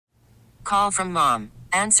Call from mom.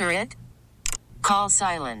 Answer it. Call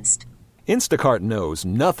silenced. Instacart knows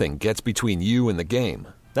nothing gets between you and the game.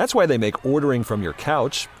 That's why they make ordering from your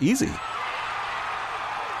couch easy.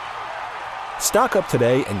 Stock up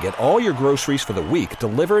today and get all your groceries for the week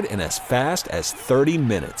delivered in as fast as 30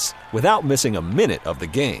 minutes without missing a minute of the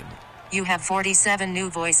game. You have 47 new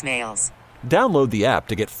voicemails. Download the app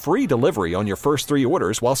to get free delivery on your first 3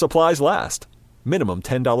 orders while supplies last. Minimum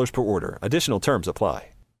 $10 per order. Additional terms apply.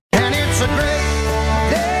 And it's a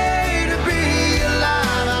great day to be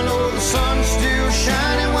alive. I know the sun's still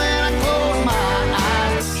shining when I close my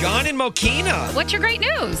eyes. John in Mokena. What's your great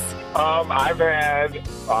news? I've had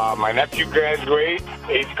my nephew graduate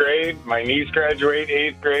 8th grade, my niece graduate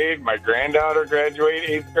 8th grade, my granddaughter graduate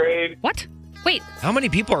 8th grade. What? Wait. How many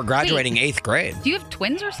people are graduating 8th grade? Do you have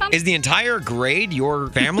twins or something? Is the entire grade your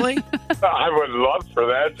family? I would love for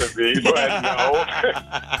that to be, but no.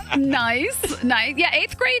 Nice. Yeah,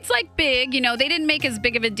 8th grade's like big. You know, they didn't make as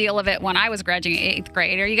big of a deal of it when I was graduating 8th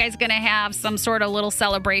grade. Are you guys going to have some sort of little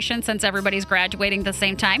celebration since everybody's graduating at the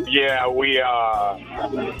same time? Yeah, we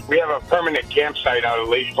have a permanent campsite out at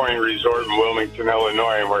Lake Point Resort in Wilmington,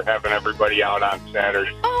 Illinois, and we're having everybody out on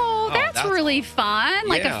Saturday. Oh, that's really fun.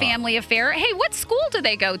 Like a family affair. Hey, what school do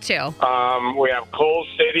they go to? We have Coal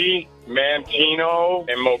City, Mantino,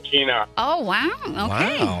 and Mokena. Oh, wow.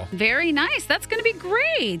 Okay. Wow. Very nice. That's going to be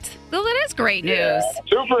great. Well, that is great news. Yeah.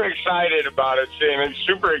 Super excited about it, Sam, and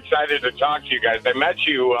super excited to talk to you guys. I met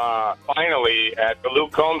you finally at the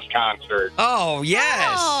Luke Combs concert. Oh,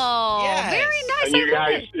 yes. Oh, yes. Very nice. And you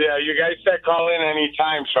guys said call in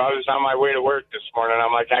anytime, so I was on my way to work this morning.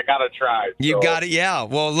 I'm like, I got to try. You got it, yeah.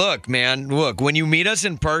 Well, look, man, when you meet us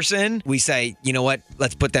in person, we say, you know what,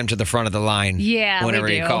 let's put them to the front of the line. Yeah, whenever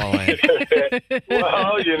we do. you call in.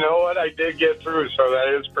 Well, you know what? I did get through, so that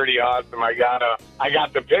is pretty awesome. I got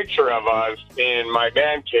the picture of us in my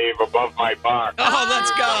man cave above my bar. Oh,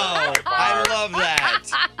 let's go. I love that.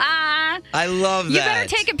 I love that. You better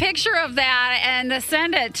take a picture of that and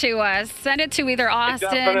send it to us. Send it to either Austin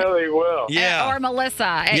Definitely will. Yeah. or Melissa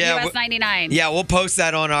at US 99. Yeah, we'll post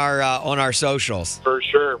that on our socials. For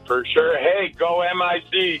sure. Hey, go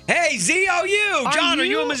MIC. Hey, ZOU. John, are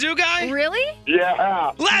you a Mizzou guy? Really?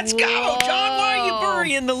 Yeah. Let's go, John. Why are you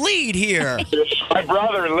burying the lead here? My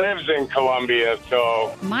brother lives in Columbia,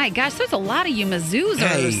 so... My gosh, there's a lot of you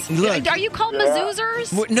Mizzoozers. Hey, look. Are you called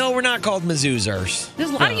Mizzoozers? No, we're not called Mizzoozers. There's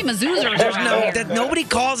a lot of you Mizzoozers around here. Nobody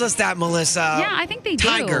calls us that, Melissa. Yeah, I think they do.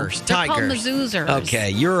 Tigers. They're called Mizzoozers.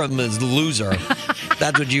 Okay, you're a loser.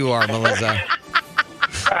 That's what you are, Melissa.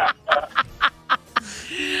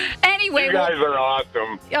 Anyway, you guys are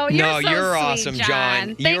awesome. Oh, you're you're sweet, awesome,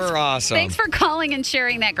 John. You're awesome. Thanks for calling and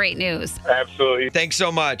sharing that great news. Absolutely. Thanks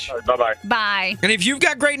so much. Right, bye-bye. Bye. And if you've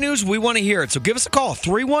got great news, we want to hear it. So give us a call,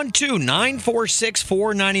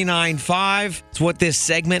 312-946-4995. It's what this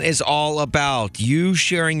segment is all about. You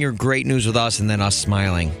sharing your great news with us and then us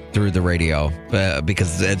smiling through the radio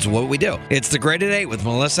because it's what we do. It's The Great at 8 with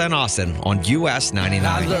Melissa and Austin on US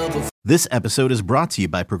 99. This episode is brought to you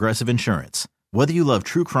by Progressive Insurance. Whether you love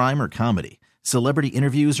true crime or comedy, celebrity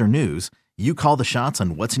interviews or news, you call the shots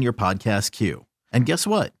on what's in your podcast queue. And guess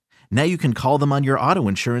what? Now you can call them on your auto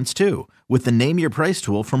insurance too with the Name Your Price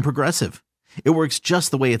tool from Progressive. It works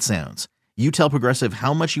just the way it sounds. You tell Progressive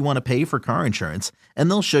how much you want to pay for car insurance, and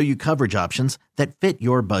they'll show you coverage options that fit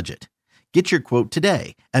your budget. Get your quote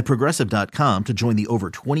today at Progressive.com to join the over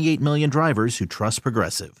 28 million drivers who trust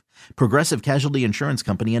Progressive. Progressive Casualty Insurance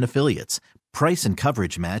Company and Affiliates. Price and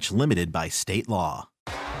coverage match limited by state law.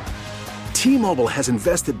 T-Mobile has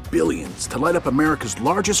invested billions to light up America's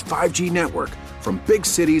largest 5G network, from big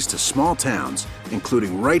cities to small towns,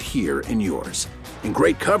 including right here in yours. And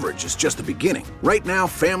great coverage is just the beginning. Right now,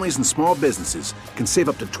 families and small businesses can save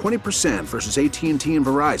up to 20% versus AT&T and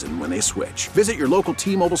Verizon when they switch. Visit your local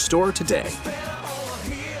T-Mobile store today.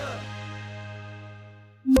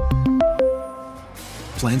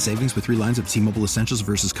 Plan savings with 3 lines of T-Mobile Essentials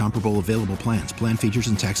versus comparable available plans. Plan features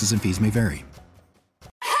and taxes and fees may vary.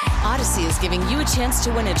 Odyssey is giving you a chance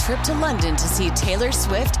to win a trip to London to see Taylor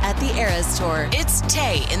Swift at the Eras Tour. It's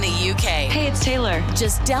Tay in the UK. Hey, it's Taylor.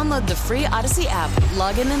 Just download the free Odyssey app,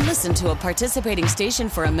 log in and listen to a participating station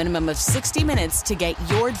for a minimum of 60 minutes to get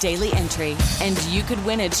your daily entry. And you could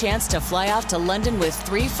win a chance to fly off to London with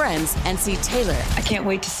 3 friends and see Taylor. I can't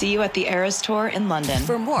wait to see you at the Eras Tour in London.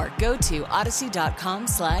 For more, go to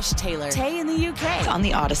odyssey.com/Taylor. Tay in the UK. It's on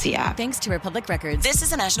the Odyssey app. Thanks to Republic Records. This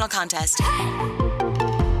is a national contest.